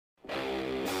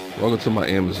Welcome to my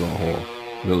Amazon haul,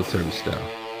 military style.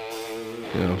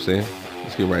 You know what I'm saying?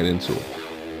 Let's get right into it.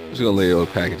 I'm just gonna lay all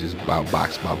the packages by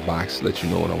box, let you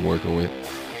know what I'm working with.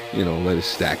 You know, let it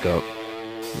stack up.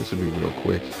 This will be real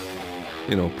quick.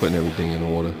 You know, putting everything in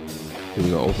order. Then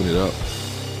we're gonna open it up,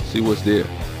 see what's there.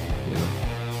 You know,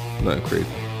 nothing crazy.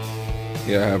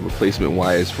 Here I have replacement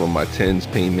wires from my TENS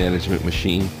pain management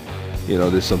machine. You know,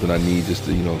 this is something I need just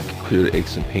to, you know, clear the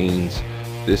aches and pains.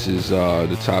 This is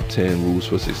the top 10 rules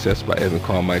for success by Evan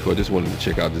Carmichael. I just wanted to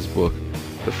check out this book,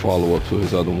 the follow-up to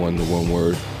his other one, the one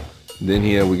word. And then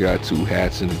here we got 2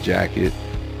 hats and a jacket.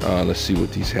 Let's see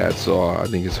what these hats are. I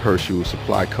think it's Herschel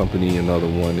Supply Company. Another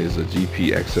one is a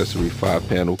GP Accessory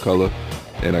 5-panel color.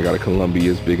 And I got a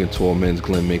Columbia's Big and Tall Men's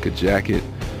Glennaker jacket.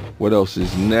 What else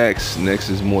is next? Next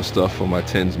is more stuff for my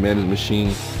TENS management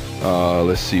machine.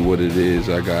 Let's see what it is.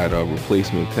 I got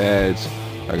replacement pads.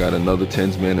 I got another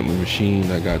TENS management machine.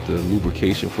 I got the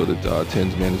lubrication for the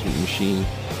TENS management machine.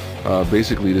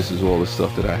 Basically, this is all the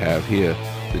stuff that I have here.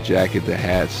 The jacket, the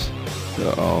hats,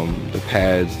 the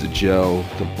pads, the gel,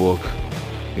 the book.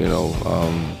 You know,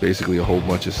 basically a whole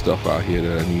bunch of stuff out here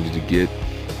that I needed to get.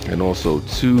 And also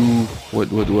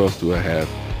what else do I have?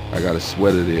 I got a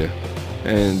sweater there.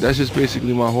 And that's just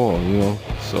basically my haul, you know.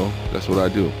 So that's what I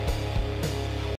do.